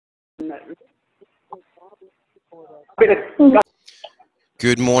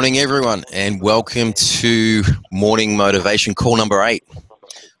Good morning, everyone, and welcome to morning motivation call number 8.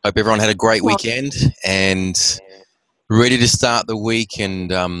 Hope everyone had a great weekend and ready to start the week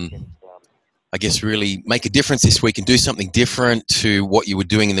and I guess really make a difference this week and do something different to what you were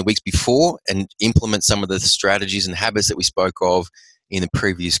doing in the weeks before and implement some of the strategies and habits that we spoke of in the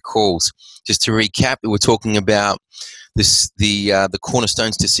previous calls. Just to recap, we were talking about the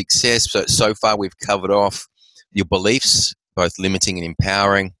cornerstones to success. So far we've covered off your beliefs, both limiting and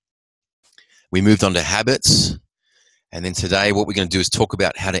empowering. We moved on to habits. And then today what we're going to do is talk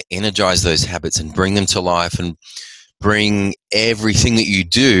about how to energize those habits and bring them to life and bring everything that you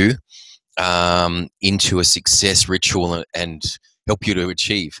do into a success ritual and help you to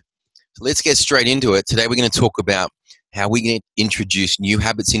achieve. So let's get straight into it. Today we're going to talk about how we can introduce new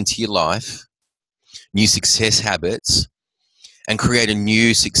habits into your life, new success habits, and create a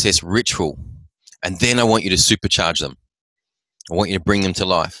new success ritual. And then I want you to supercharge them. I want you to bring them to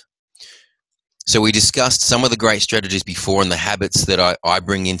life. So we discussed some of the great strategies before and the habits that I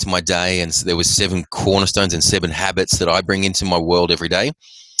bring into my day. And so there was 7 cornerstones and 7 habits that I bring into my world every day.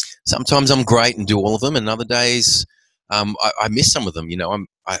 Sometimes I'm great and do all of them, and other days I miss some of them. You know, I'm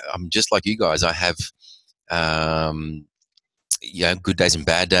just like you guys. I have good days and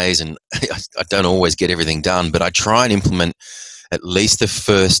bad days, and I don't always get everything done, but I try and implement at least the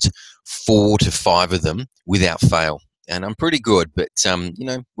first 4 to 5 of them without fail. And I'm pretty good, but I'm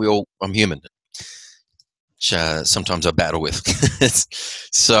human. Sometimes I battle with.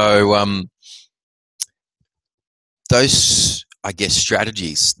 So those, I guess,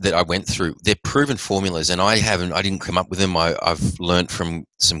 strategies that I went through, they're proven formulas, and I didn't come up with them. I've learned from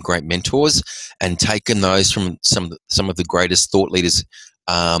some great mentors and taken those from some of the greatest thought leaders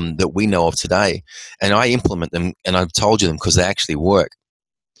that we know of today, and I implement them, and I've told you them because they actually work.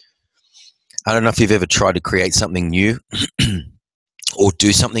 I don't know if you've ever tried to create something new or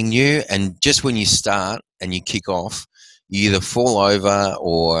do something new, and just when you start and you kick off, you either fall over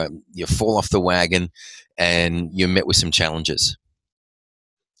or you fall off the wagon and you're met with some challenges.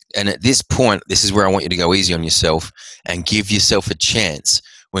 And at this point, this is where I want you to go easy on yourself and give yourself a chance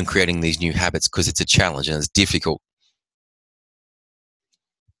when creating these new habits, because it's a challenge and it's difficult.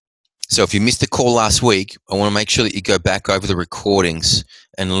 So if you missed the call last week, I want to make sure that you go back over the recordings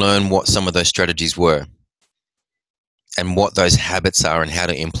and learn what some of those strategies were and what those habits are and how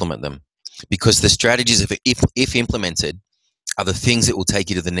to implement them. Because the strategies, if implemented, are the things that will take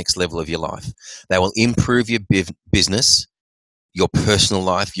you to the next level of your life. They will improve your business, your personal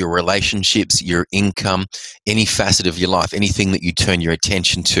life, your relationships, your income, any facet of your life, anything that you turn your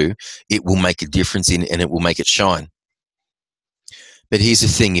attention to, it will make a difference in and it will make it shine. But here's the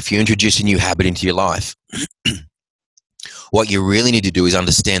thing, if you introduce a new habit into your life, what you really need to do is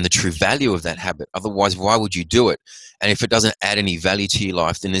understand the true value of that habit. Otherwise, why would you do it? And if it doesn't add any value to your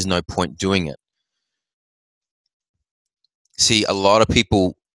life, then there's no point doing it. See, a lot of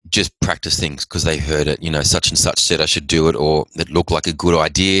people just practice things because they heard it, such and such said I should do it, or it looked like a good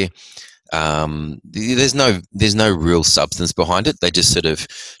idea. There's no real substance behind it. They just sort of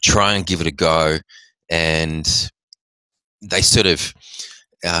try and give it a go, and they sort of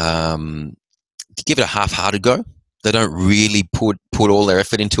give it a half-hearted go. They don't really put all their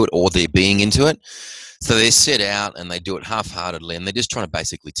effort into it or their being into it. So they set out and they do it half-heartedly, and they're just trying to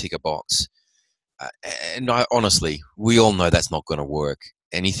basically tick a box. And honestly, we all know that's not going to work.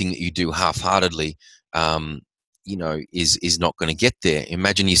 Anything that you do half-heartedly, is not going to get there.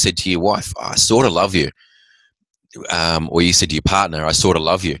 Imagine you said to your wife, I sort of love you. Or you said to your partner, I sort of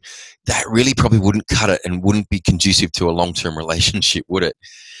love you. That really probably wouldn't cut it and wouldn't be conducive to a long-term relationship, would it?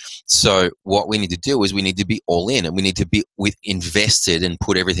 So what we need to do is we need to be all in, and we need to be invested and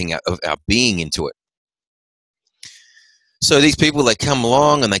put everything out of our being into it. So these people, they come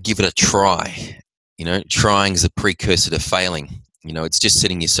along and they give it a try. Trying is a precursor to failing. It's just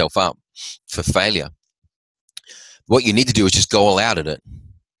setting yourself up for failure. What you need to do is just go all out at it.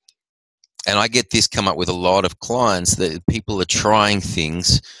 And I get this come up with a lot of clients, that people are trying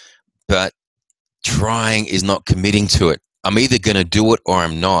things, but trying is not committing to it. I'm either going to do it or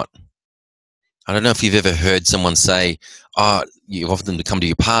I'm not. I don't know if you've ever heard someone say, you've often come to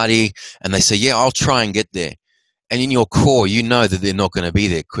your party and they say, yeah, I'll try and get there. And in your core, you know that they're not going to be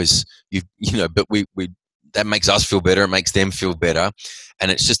there because but we that makes us feel better. It makes them feel better. And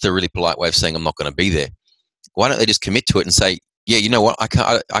it's just a really polite way of saying I'm not going to be there. Why don't they just commit to it and say, yeah, you know what? I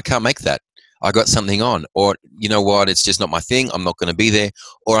can't make that. I got something on, or you know what? It's just not my thing. I'm not going to be there,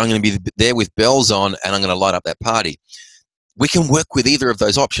 or I'm going to be there with bells on and I'm going to light up that party. We can work with either of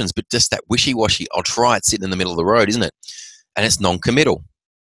those options, but just that wishy-washy, I'll try it sitting in the middle of the road, isn't it? And it's non-committal.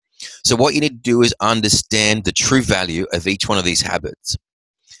 So what you need to do is understand the true value of each one of these habits.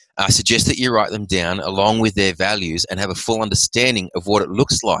 I suggest that you write them down along with their values and have a full understanding of what it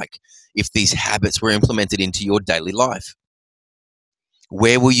looks like if these habits were implemented into your daily life.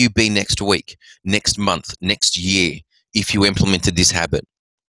 Where will you be next week, next month, next year if you implemented this habit?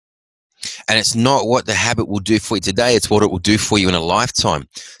 And it's not what the habit will do for you today, it's what it will do for you in a lifetime.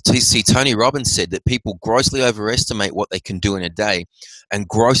 See, Tony Robbins said that people grossly overestimate what they can do in a day and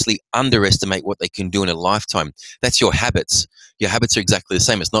grossly underestimate what they can do in a lifetime. That's your habits. Your habits are exactly the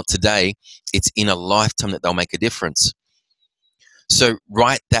same. It's not today, it's in a lifetime that they'll make a difference. So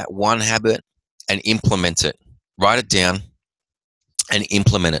write that one habit and implement it. Write it down and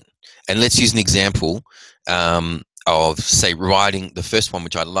implement it. And let's use an example of, say, writing. The first one,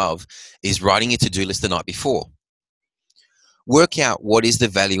 which I love, is writing your to-do list the night before. Work out what is the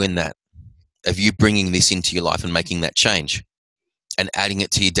value in that, of you bringing this into your life and making that change and adding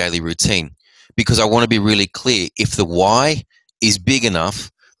it to your daily routine. Because I want to be really clear, if the why is big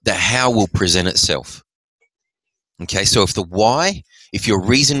enough, the how will present itself. Okay, so if your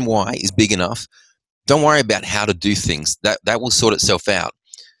reason why is big enough, don't worry about how to do things. That will sort itself out.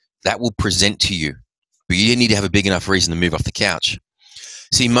 That will present to you. But you need to have a big enough reason to move off the couch.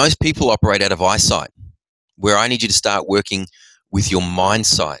 See, most people operate out of eyesight, where I need you to start working with your mind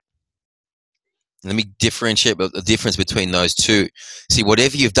sight. Let me differentiate the difference between those two. See,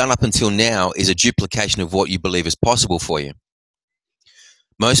 whatever you've done up until now is a duplication of what you believe is possible for you.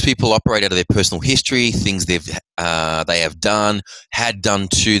 Most people operate out of their personal history, things they have done, had done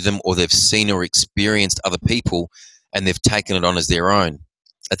to them, or they've seen or experienced other people, and they've taken it on as their own.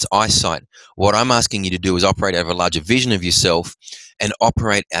 That's eyesight. What I'm asking you to do is operate out of a larger vision of yourself and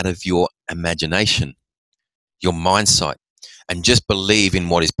operate out of your imagination, your mind sight, and just believe in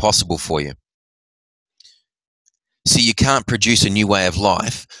what is possible for you. See, you can't produce a new way of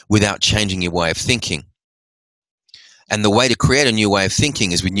life without changing your way of thinking. And the way to create a new way of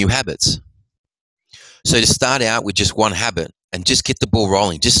thinking is with new habits. So to start out with just one habit and just get the ball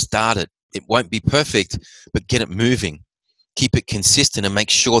rolling, just start it. It won't be perfect, but get it moving. Keep it consistent and make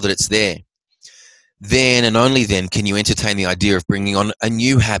sure that it's there. Then and only then can you entertain the idea of bringing on a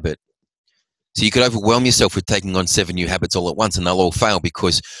new habit. So you could overwhelm yourself with taking on 7 new habits all at once and they'll all fail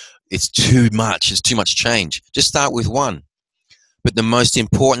because it's too much. It's too much change. Just start with one. But the most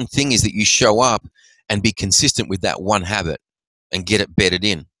important thing is that you show up and be consistent with that one habit and get it bedded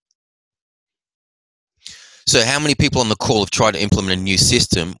in. So how many people on the call have tried to implement a new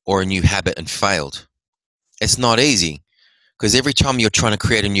system or a new habit and failed? It's not easy because every time you're trying to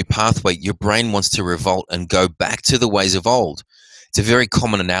create a new pathway, your brain wants to revolt and go back to the ways of old. It's a very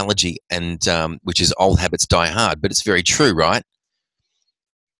common analogy, and which is old habits die hard, but it's very true, right?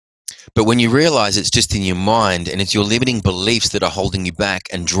 But when you realize it's just in your mind and it's your limiting beliefs that are holding you back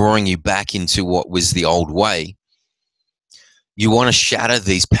and drawing you back into what was the old way, you want to shatter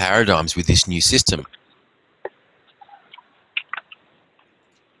these paradigms with this new system.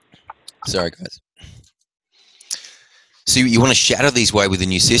 Sorry, guys. So you want to shatter these way with a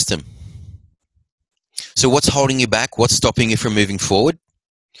new system. So what's holding you back? What's stopping you from moving forward?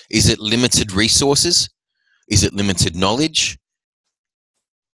 Is it limited resources? Is it limited knowledge?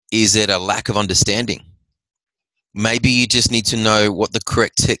 Is it a lack of understanding? Maybe you just need to know what the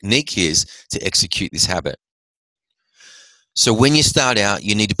correct technique is to execute this habit. So when you start out,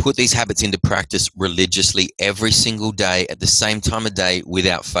 you need to put these habits into practice religiously every single day at the same time of day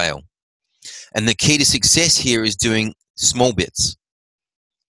without fail. And the key to success here is doing small bits.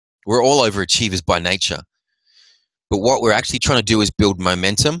 We're all overachievers by nature. But what we're actually trying to do is build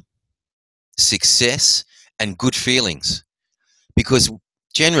momentum, success, and good feelings. Because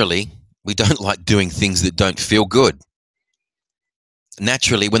generally, we don't like doing things that don't feel good.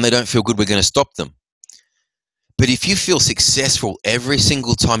 Naturally, when they don't feel good, we're going to stop them. But if you feel successful every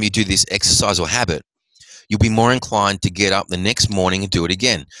single time you do this exercise or habit, you'll be more inclined to get up the next morning and do it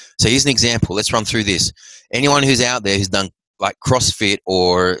again. So here's an example. Let's run through this. Anyone who's out there who's done like CrossFit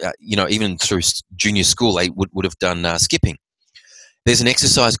or, even through junior school, they would have done skipping. There's an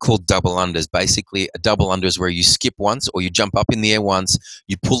exercise called double unders. Basically, a double under is where you skip once or you jump up in the air once,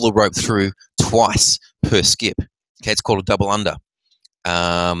 you pull the rope through twice per skip. Okay, it's called a double under.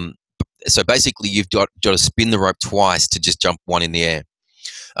 So basically, you've got to spin the rope twice to just jump one in the air.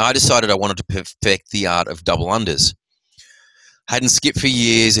 I decided I wanted to perfect the art of double unders. Hadn't skipped for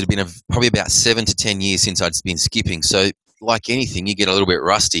years. It had been probably about 7 to 10 years since I'd been skipping. So like anything, you get a little bit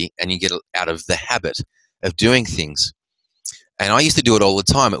rusty and you get out of the habit of doing things. And I used to do it all the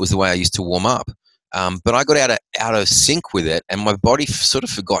time. It was the way I used to warm up. But I got out of sync with it and my body sort of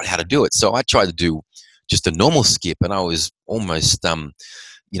forgot how to do it. So I tried to do just a normal skip and I was almost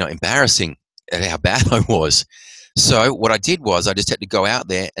embarrassing at how bad I was. So what I did was I just had to go out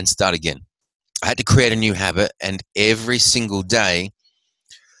there and start again. I had to create a new habit, and every single day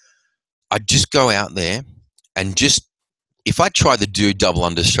I'd just go out there and just, if I tried to do double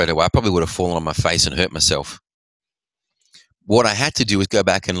unders straight away, I probably would have fallen on my face and hurt myself. What I had to do was go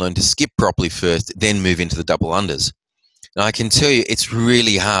back and learn to skip properly first, then move into the double unders. And I can tell you it's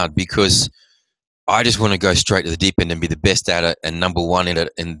really hard because I just want to go straight to the deep end and be the best at it and number one in it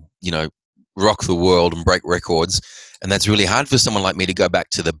and, rock the world and break records. And that's really hard for someone like me to go back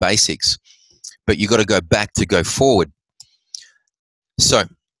to the basics. But you got to go back to go forward. So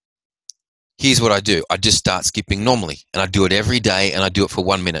here's what I do. I just start skipping normally, and I do it every day, and I do it for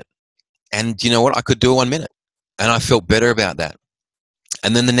 1 minute. And you know what? I could do it 1 minute, and I felt better about that.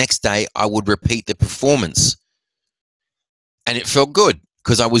 And then the next day, I would repeat the performance, and it felt good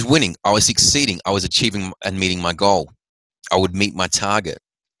because I was winning. I was succeeding. I was achieving and meeting my goal. I would meet my target.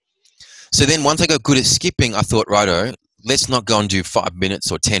 So then once I got good at skipping, I thought, righto, let's not go and do 5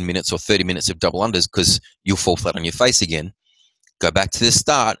 minutes or 10 minutes or 30 minutes of double unders because you'll fall flat on your face again. Go back to the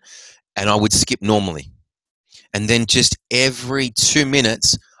start, and I would skip normally. And then just every 2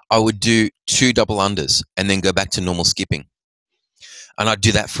 minutes, I would do 2 double unders and then go back to normal skipping. And I'd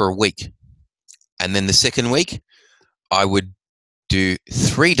do that for a week. And then the second week, I would do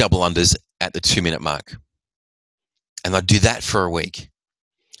 3 double unders at the 2 minute mark. And I'd do that for a week.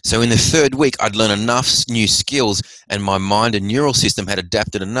 So in the third week, I'd learn enough new skills, and my mind and neural system had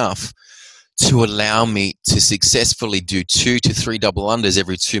adapted enough to allow me to successfully do 2 to 3 double unders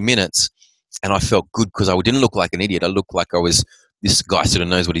every 2 minutes. And I felt good because I didn't look like an idiot. I looked like I was, this guy sort of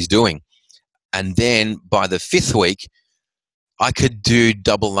knows what he's doing. And then by the 5th week, I could do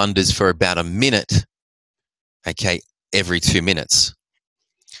double unders for about a minute, every 2 minutes.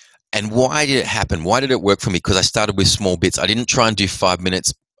 And why did it happen? Why did it work for me? Because I started with small bits. I didn't try and do 5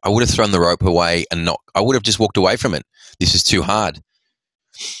 minutes. I would have thrown the rope away and I would have just walked away from it. This is too hard.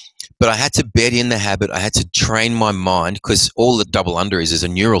 But I had to bed in the habit. I had to train my mind because all the double under is a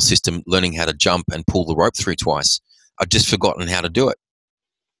neural system learning how to jump and pull the rope through twice. I'd just forgotten how to do it.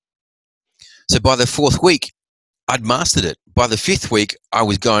 So by the 4th week, I'd mastered it. By the 5th week, I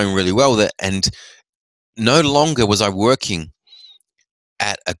was going really well with it, and no longer was I working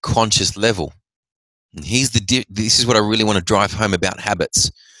at a conscious level. And this is what I really want to drive home about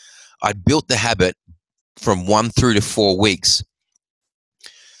habits. I built the habit from 1 through to 4 weeks.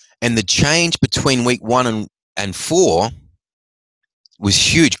 And the change between week 1 and 4 was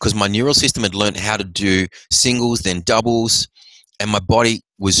huge because my neural system had learned how to do singles, then doubles, and my body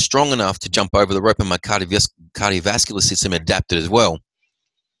was strong enough to jump over the rope, and my cardiovascular system adapted as well.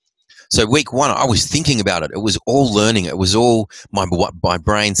 So week 1, I was thinking about it. It was all learning. It was all my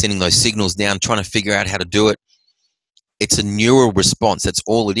brain sending those signals down, trying to figure out how to do it. It's a neural response. That's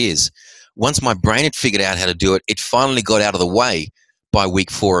all it is. Once my brain had figured out how to do it, it finally got out of the way by week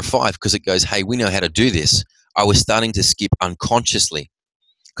 4 or 5 because it goes, hey, we know how to do this. I was starting to skip unconsciously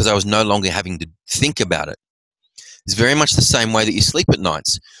because I was no longer having to think about it. It's very much the same way that you sleep at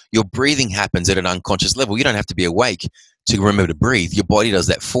nights. Your breathing happens at an unconscious level. You don't have to be awake to remember to breathe. Your body does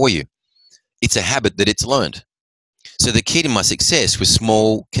that for you. It's a habit that it's learned. So the key to my success was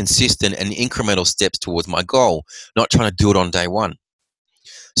small, consistent, and incremental steps towards my goal, not trying to do it on day 1.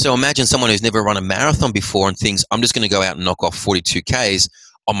 So imagine someone who's never run a marathon before and thinks, I'm just going to go out and knock off 42 Ks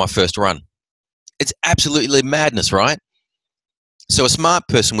on my first run. It's absolutely madness, right? So a smart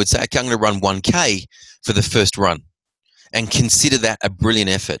person would say, okay, I'm going to run 1K for the first run and consider that a brilliant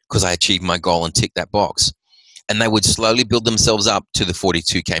effort because I achieved my goal and ticked that box. And they would slowly build themselves up to the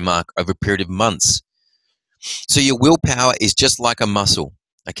 42K mark over a period of months. So your willpower is just like a muscle,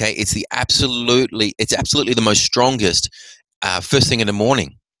 okay? It's absolutely the most strongest first thing in the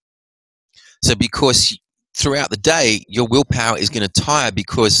morning. So because throughout the day, your willpower is going to tire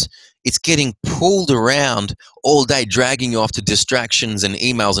because it's getting pulled around all day, dragging you off to distractions and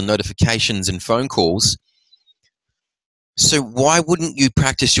emails and notifications and phone calls. So why wouldn't you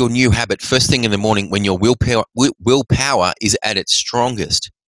practice your new habit first thing in the morning when your willpower is at its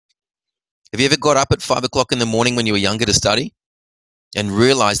strongest? Have you ever got up at 5 o'clock in the morning when you were younger to study and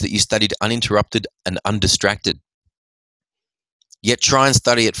realized that you studied uninterrupted and undistracted? Yet try and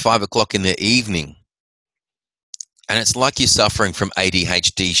study at 5 o'clock in the evening. And it's like you're suffering from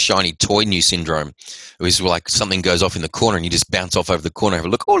ADHD, shiny toy new syndrome. It was like something goes off in the corner and you just bounce off over the corner and have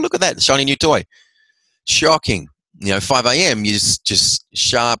a look. Oh, look at that, shiny new toy. Shocking. 5 a.m., you're just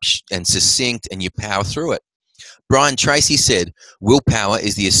sharp and succinct and you power through it. Brian Tracy said, willpower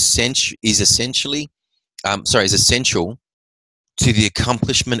is essential to the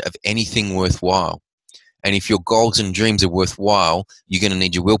accomplishment of anything worthwhile. And if your goals and dreams are worthwhile, you're going to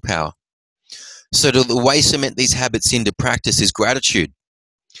need your willpower. So the way to cement these habits into practice is gratitude.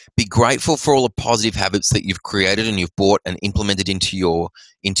 Be grateful for all the positive habits that you've created and you've bought and implemented into your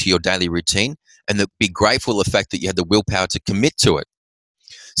daily routine, and be grateful for the fact that you had the willpower to commit to it.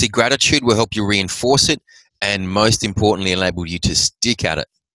 See, gratitude will help you reinforce it, and most importantly, enable you to stick at it.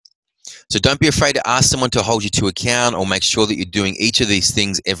 So don't be afraid to ask someone to hold you to account, or make sure that you're doing each of these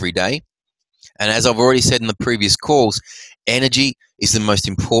things every day. And as I've already said in the previous calls, energy is the most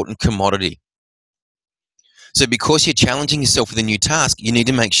important commodity. So because you're challenging yourself with a new task, you need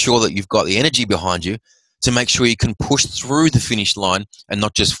to make sure that you've got the energy behind you to make sure you can push through the finish line and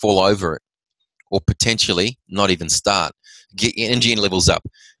not just fall over it, or potentially not even start. Get your energy levels up.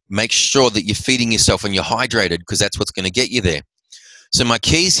 Make sure that you're feeding yourself and you're hydrated, because that's what's going to get you there. So my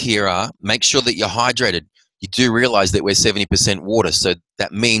keys here are: make sure that you're hydrated. You do realize that we're 70% water, so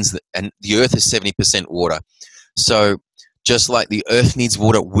that means that, and the earth is 70% water. So just like the earth needs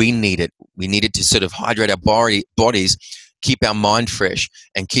water, we need it. We need it to sort of hydrate our bodies, keep our mind fresh,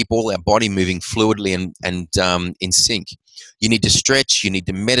 and keep all our body moving fluidly and in sync. You need to stretch. You need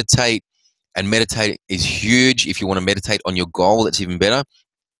to meditate, and meditate is huge. If you want to meditate on your goal, that's even better.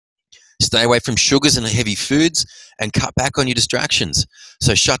 Stay away from sugars and heavy foods, and cut back on your distractions.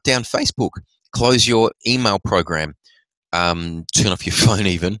 So shut down Facebook, close your email program, turn off your phone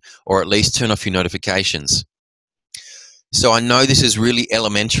even, or at least turn off your notifications. So I know this is really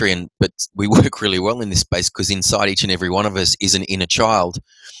elementary, but we work really well in this space, because inside each and every one of us is an inner child.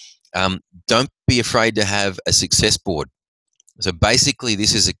 Don't be afraid to have a success board. So basically,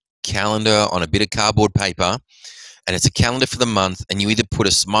 this is a calendar on a bit of cardboard paper, and it's a calendar for the month, and you either put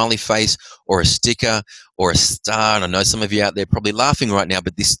a smiley face or a sticker or a star. And I know some of you out there probably laughing right now,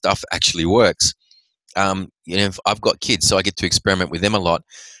 but this stuff actually works. I've got kids, so I get to experiment with them a lot.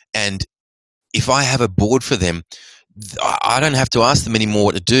 And if I have a board for them, I don't have to ask them anymore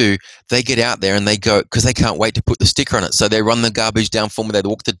what to do. They get out there and they go, because they can't wait to put the sticker on it. So they run the garbage down for me. They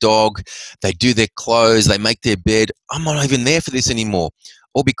walk the dog. They do their clothes. They make their bed. I'm not even there for this anymore.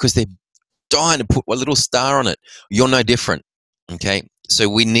 All because they're dying to put a little star on it. You're no different. Okay. So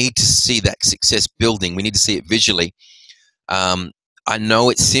we need to see that success building. We need to see it visually. I know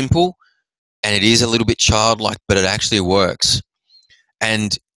it's simple and it is a little bit childlike, but it actually works.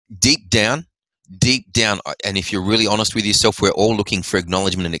 And deep down, and if you're really honest with yourself, we're all looking for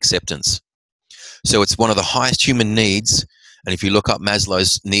acknowledgement and acceptance. So it's one of the highest human needs. And if you look up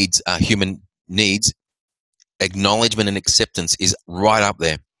Maslow's needs, human needs, acknowledgement and acceptance is right up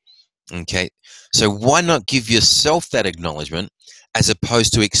there. Okay. So why not give yourself that acknowledgement, as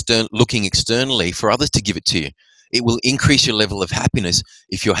opposed to looking externally for others to give it to you? It will increase your level of happiness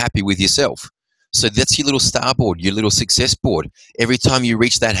if you're happy with yourself. So that's your little star board, your little success board. Every time you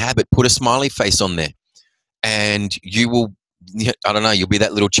reach that habit, put a smiley face on there. And you will, I don't know, you'll be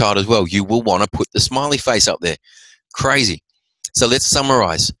that little child as well. You will want to put the smiley face up there. Crazy. So let's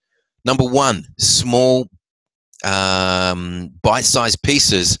summarize. Number one, small bite-sized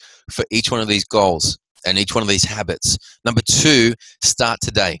pieces for each one of these goals and each one of these habits. Number two, start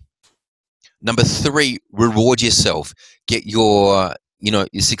today. Number three, reward yourself. Get your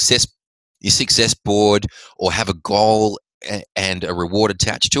success board, or have a goal and a reward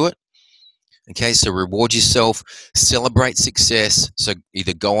attached to it. Okay, so reward yourself, celebrate success. So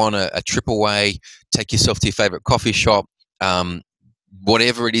either go on a trip away, take yourself to your favorite coffee shop,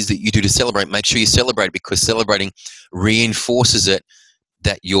 whatever it is that you do to celebrate, make sure you celebrate, because celebrating reinforces it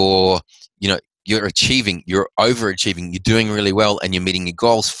that you're achieving, you're overachieving, you're doing really well, and you're meeting your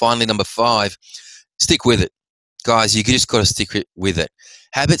goals. Finally, number five, stick with it. Guys, you just got to stick with it.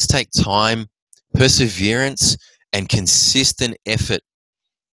 Habits take time, perseverance, and consistent effort.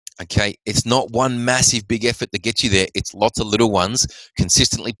 Okay, it's not one massive big effort that gets you there. It's lots of little ones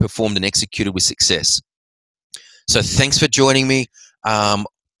consistently performed and executed with success. So thanks for joining me. On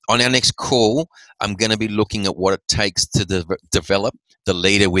our next call, I'm going to be looking at what it takes to develop the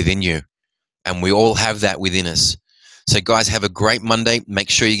leader within you. And we all have that within us. So guys, have a great Monday. Make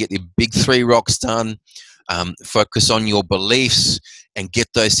sure you get your big 3 rocks done. Focus on your beliefs and get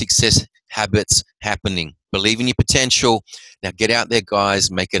those success habits happening. Believe in your potential. Now get out there, guys.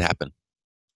 Make it happen.